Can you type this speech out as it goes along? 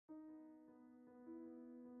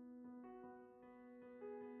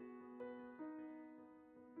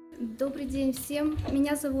Добрый день всем.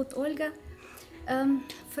 Меня зовут Ольга.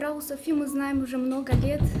 Фрау Софи мы знаем уже много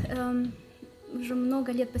лет. Уже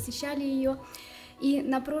много лет посещали ее. И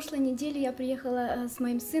на прошлой неделе я приехала с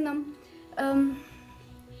моим сыном.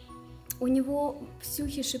 У него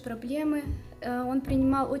психические проблемы. Он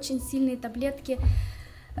принимал очень сильные таблетки.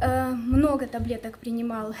 Много таблеток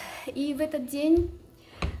принимал. И в этот день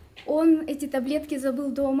он эти таблетки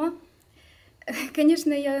забыл дома.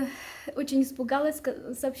 Конечно, я очень испугалась,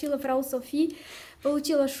 сообщила фрау Софи,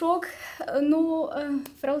 получила шок, но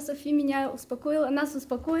фрау Софи меня успокоила, нас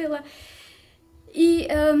успокоила. И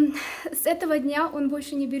с этого дня он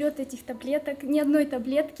больше не берет этих таблеток, ни одной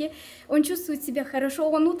таблетки. Он чувствует себя хорошо.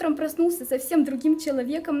 Он утром проснулся совсем другим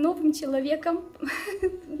человеком, новым человеком.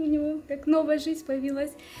 У него как новая жизнь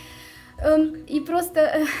появилась. И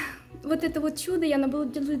просто вот это вот чудо я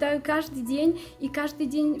наблюдаю каждый день, и каждый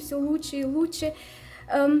день все лучше и лучше.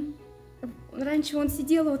 Раньше он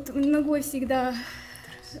сидел, вот ногой всегда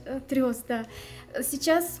тряс, да.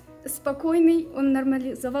 Сейчас спокойный, он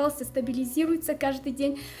нормализовался, стабилизируется каждый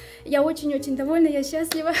день. Я очень-очень довольна, я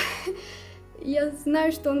счастлива. Я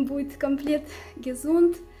знаю, что он будет комплект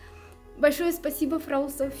gesund. Большое спасибо, фрау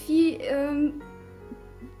Софи.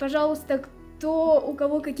 Пожалуйста, у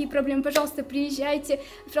кого какие проблемы, пожалуйста, приезжайте.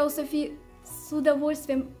 Фрау Софи с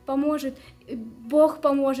удовольствием поможет. Бог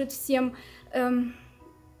поможет всем.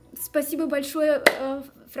 Спасибо большое,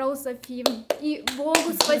 фрау Софи. И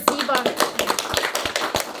Богу спасибо.